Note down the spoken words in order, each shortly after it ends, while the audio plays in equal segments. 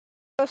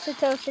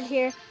Toasted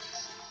here.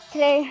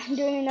 Today I'm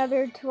doing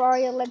another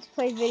Terraria Let's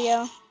Play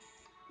video.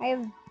 I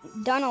have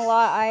done a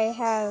lot. I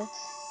have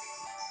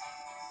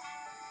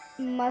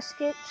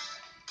muskets,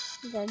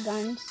 these are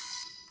guns.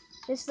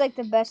 This is like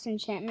the best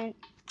enchantment.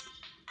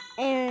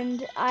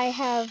 And I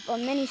have a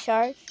mini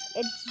shark.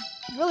 It's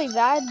really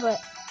bad, but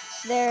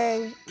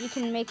you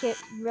can make it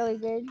really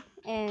good.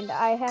 And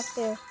I have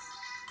to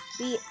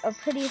beat a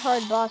pretty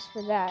hard boss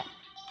for that,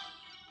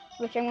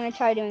 which I'm going to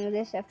try doing in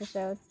this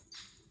episode.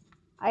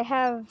 I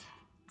have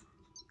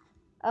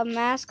a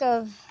mask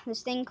of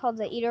this thing called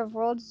the Eater of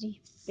Worlds, the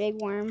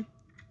big worm.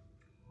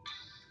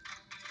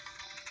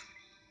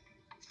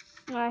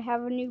 I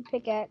have a new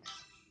pickaxe.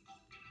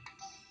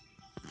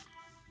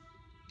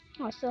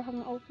 Oh, I still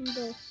haven't opened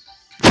this.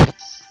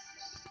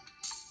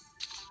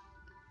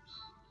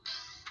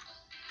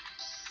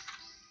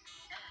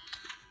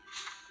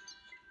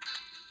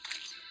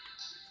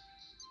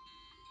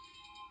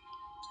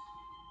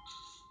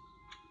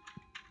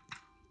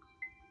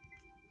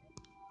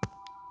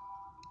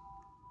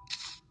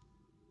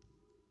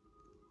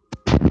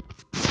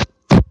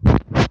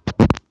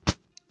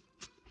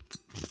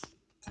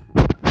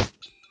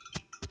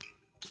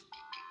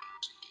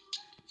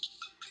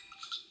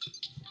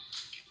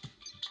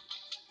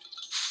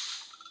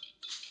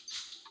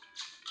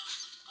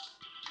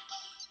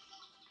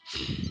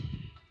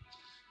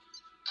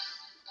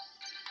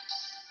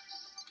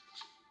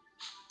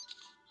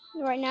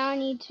 Right now I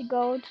need to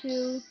go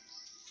to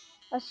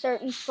a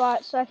certain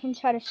spot so I can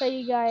try to show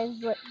you guys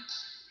what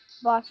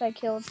boss I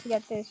killed to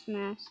get this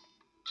mask.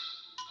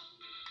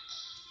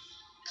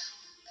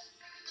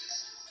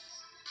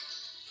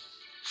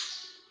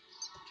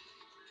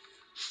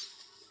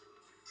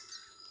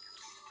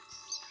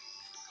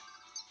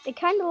 They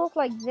kind of look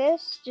like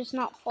this, just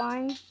not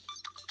flying.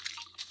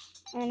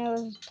 And it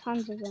was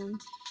tons of them.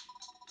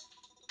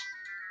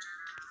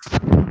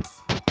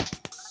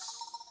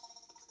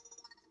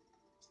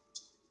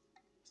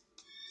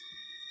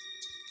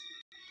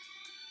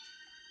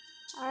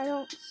 I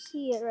don't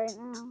see it right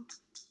now.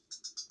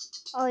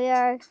 Oh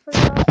yeah, I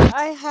forgot.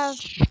 I have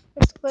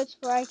this glitch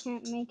where I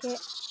can't make it.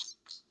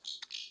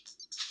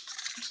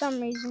 For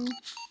some reason.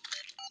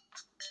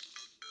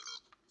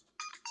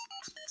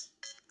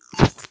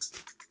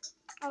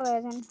 Okay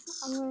then,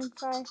 I'm gonna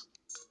try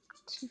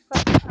to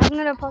fight. I'm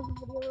gonna pause the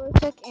video really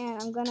quick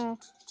and I'm gonna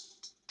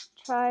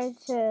try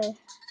to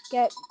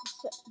get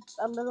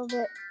a little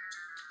bit.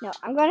 No,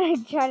 I'm gonna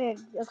try to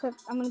equip.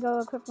 I'm gonna go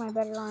equip my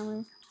better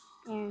armor,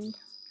 and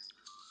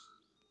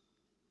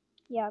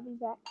yeah, I'll be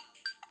back.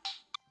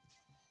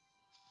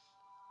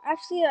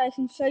 Actually, I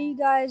can show you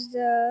guys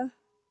the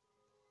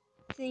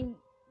thing,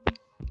 the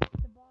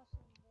boss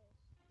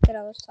that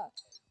I was talking.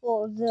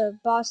 Well, the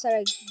boss that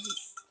I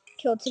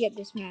killed to get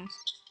this mask.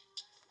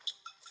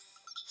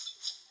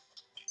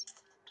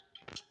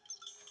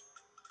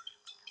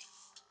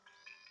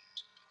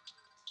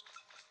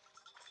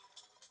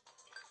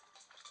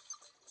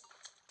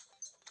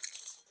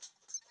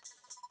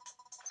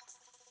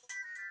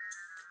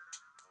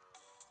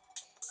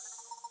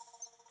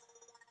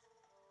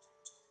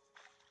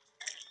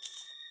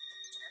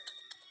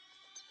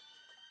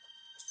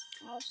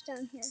 Oh, it's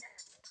down here.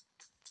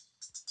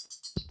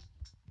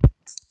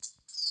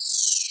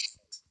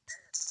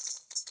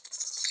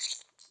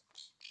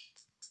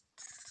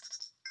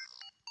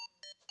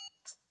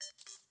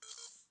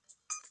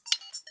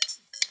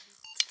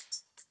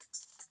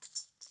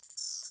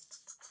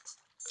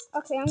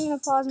 Okay, I'm gonna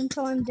pause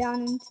until I'm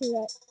down into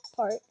that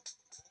part.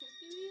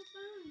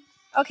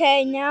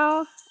 Okay,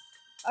 now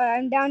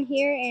I'm down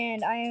here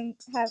and I'm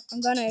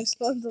gonna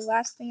explode the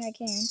last thing I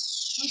can.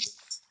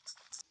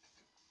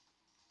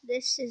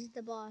 This is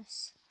the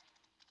boss.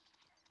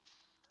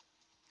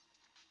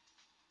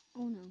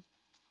 Oh no.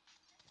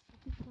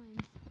 Keep playing.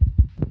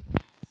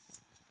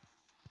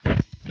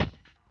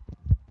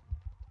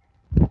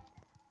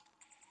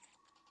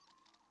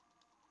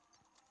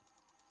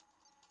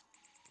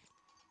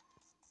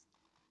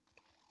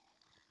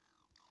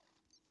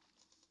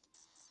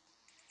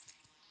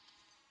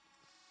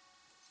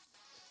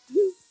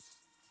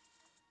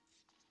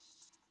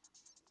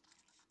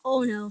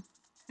 Oh no.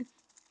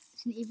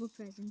 It's an evil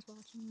presence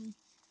watching me.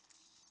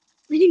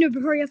 I need to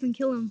hurry up and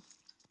kill him.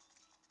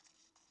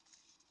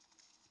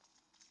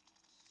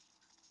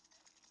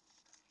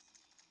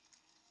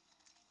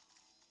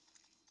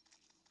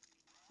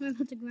 I'm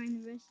about to grind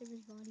the rest of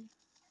his body.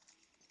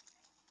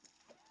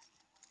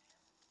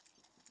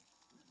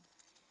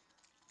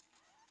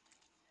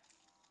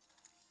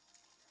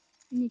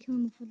 I need to kill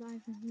him before the eye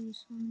he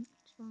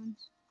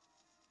spawns.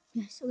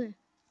 Yeah, still there.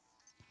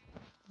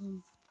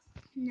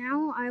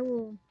 Now I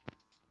will.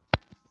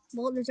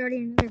 Well, there's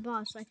already another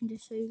boss, so I can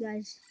just show you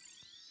guys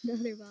the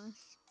other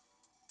boss.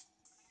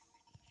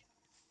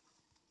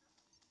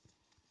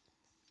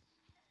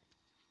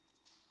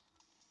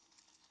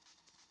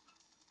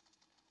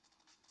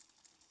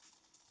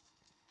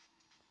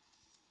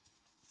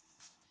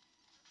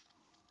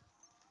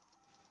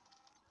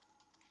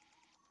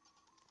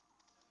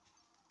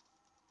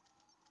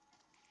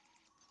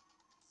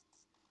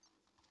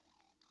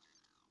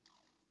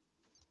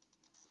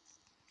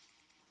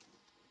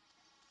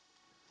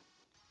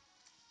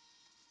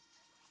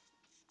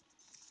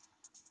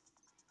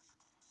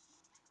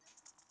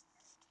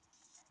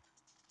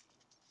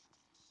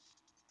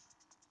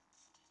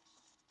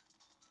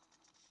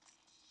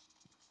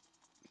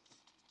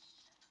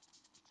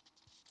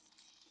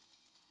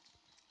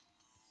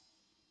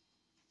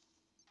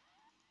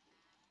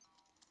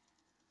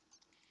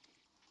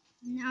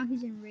 Now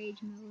he's in rage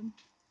mode.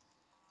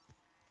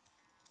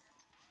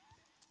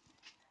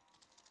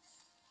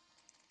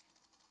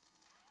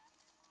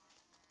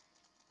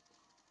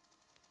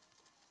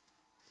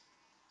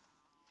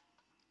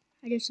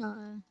 I just saw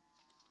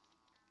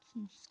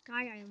some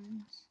sky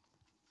islands.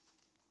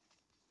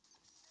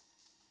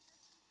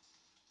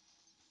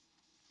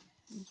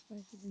 I'm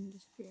surprised he didn't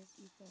disappear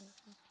after you fell off.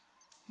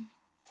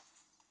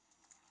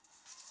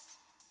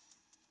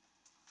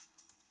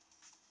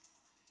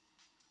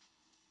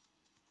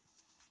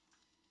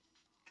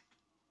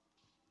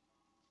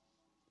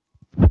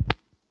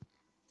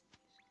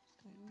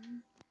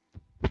 Skyline.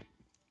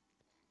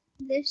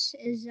 This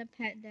is a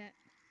pet that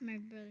my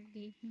brother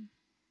gave me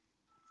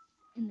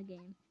in the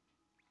game.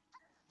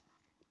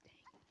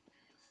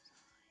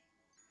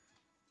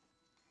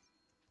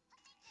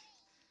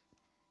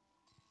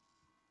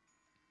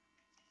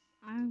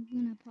 I'm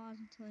gonna pause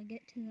until I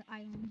get to the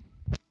island.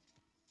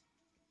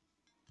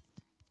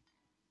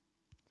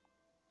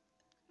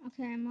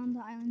 Okay, I'm on the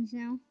islands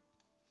now.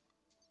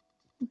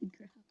 Holy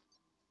crap.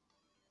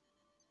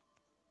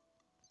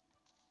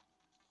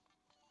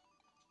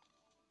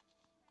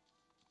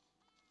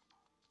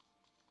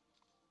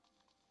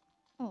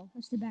 Oh,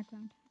 that's the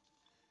background.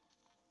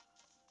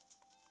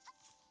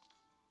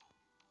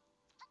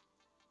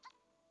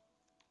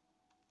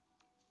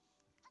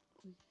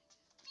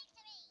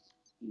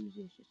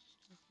 Usually it's just a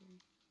star fairy.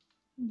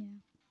 Yeah.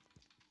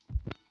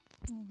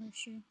 Oh,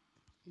 horseshoe.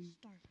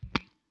 Star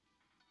fairy.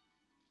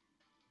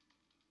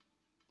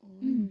 Oh,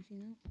 I've never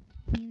seen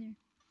that. Neither.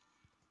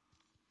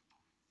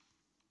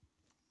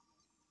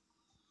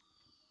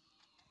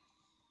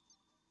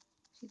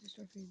 See, the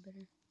star fairy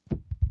better.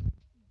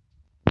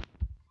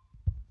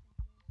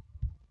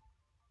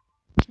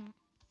 It's not.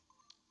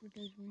 It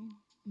does rain.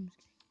 I'm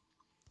just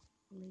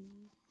kidding.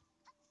 Lazy.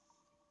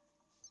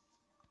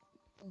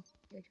 Oh,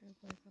 yeah, try to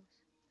fly across.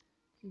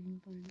 See if you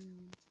can find another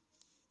one.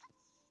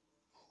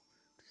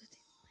 Does that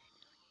thing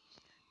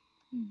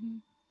Mm-hmm.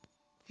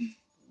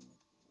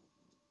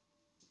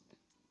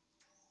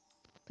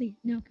 Please,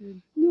 no.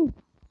 good? No.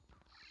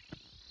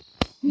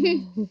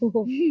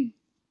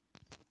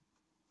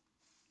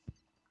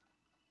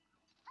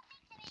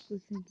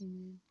 Was thinking,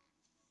 man.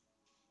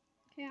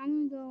 Okay,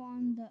 I'm gonna go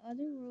on the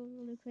other world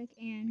really quick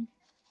and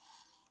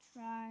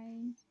try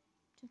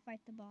to fight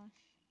the boss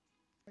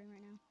right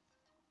now.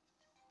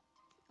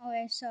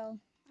 Okay, so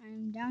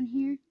I'm down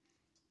here,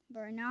 but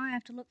right now I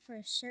have to look for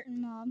a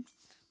certain mob,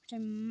 which I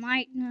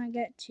might not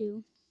get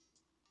to.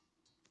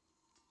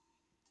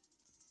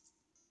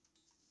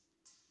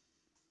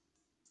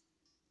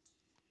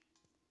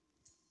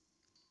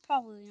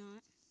 Probably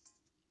not.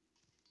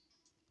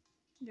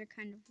 They're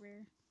kind of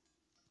rare.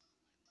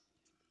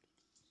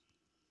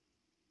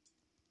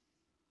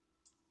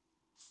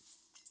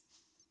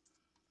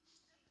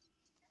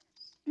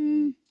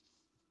 Mm.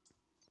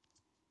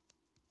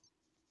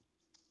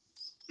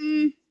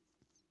 Mm.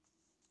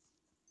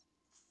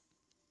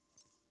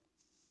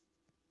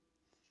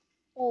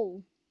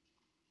 Oh.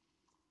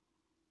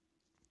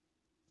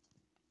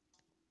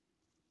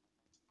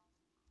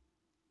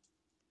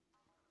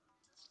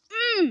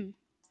 Mm.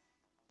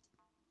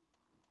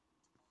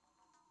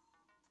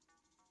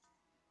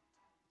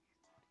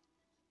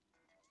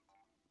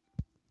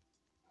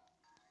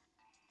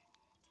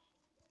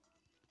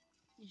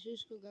 You should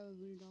just go grab a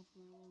voodoo doll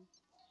from my wall.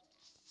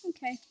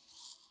 Okay.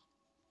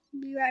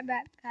 Be right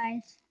back,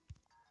 guys.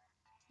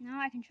 Now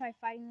I can try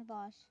fighting the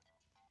boss.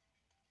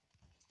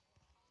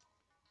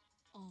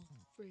 Oh,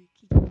 freak.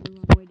 He came the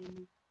wrong way, didn't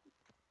he?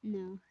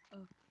 No.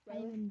 Oh, I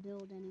right way? even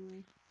build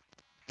anyway.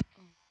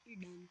 Oh,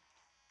 you're done.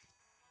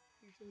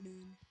 You're so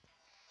done.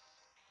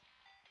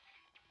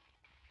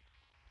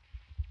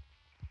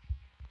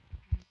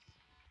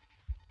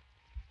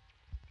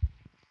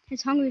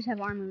 His hungries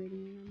have armor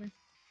rating, remember?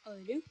 Oh,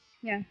 they do?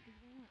 Yeah.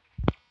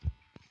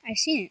 I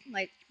seen it,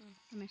 like,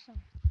 for myself.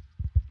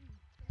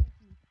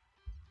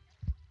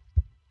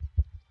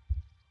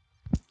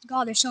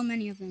 God, there's so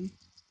many of them.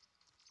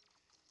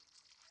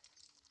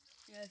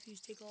 Yeah, if you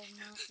just take all of them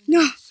out and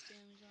No!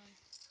 spam his eye.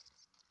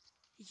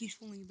 He keeps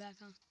pulling you back,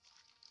 huh?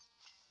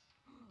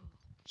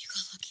 You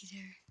got lucky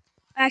there.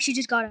 I actually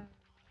just got a...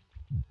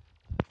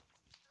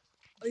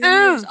 Oh, you only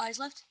have his eyes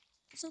left?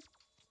 Stuff?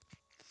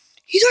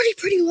 He's already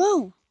pretty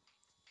low.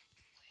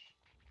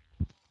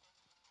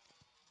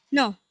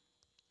 No.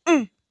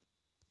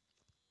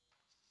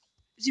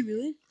 Is he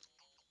really?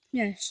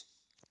 Yes.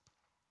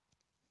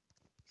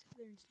 He's up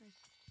there inside.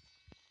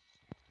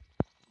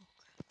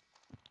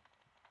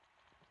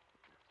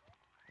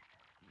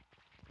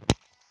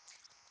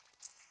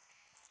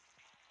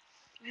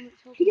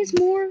 Oh, He gets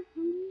more.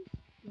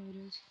 Yeah, it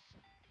is.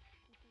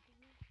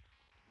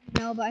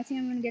 No, but I think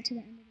I'm gonna get to the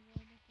end of the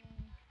world before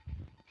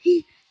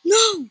he...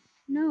 No!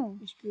 No.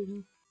 You're screwed,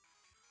 huh?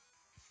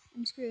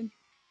 I'm screwed.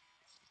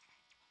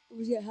 What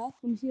was he at half?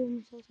 Let me see how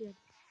much else he had.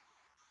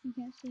 You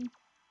can't see.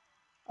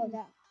 Oh,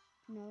 that.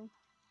 No.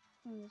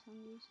 One of those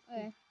hungries.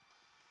 Okay.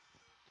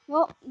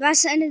 Well,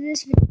 that's the end of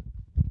this video.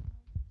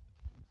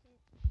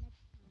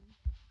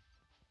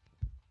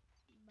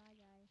 Bye,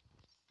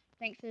 guys.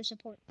 Thanks for the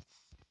support.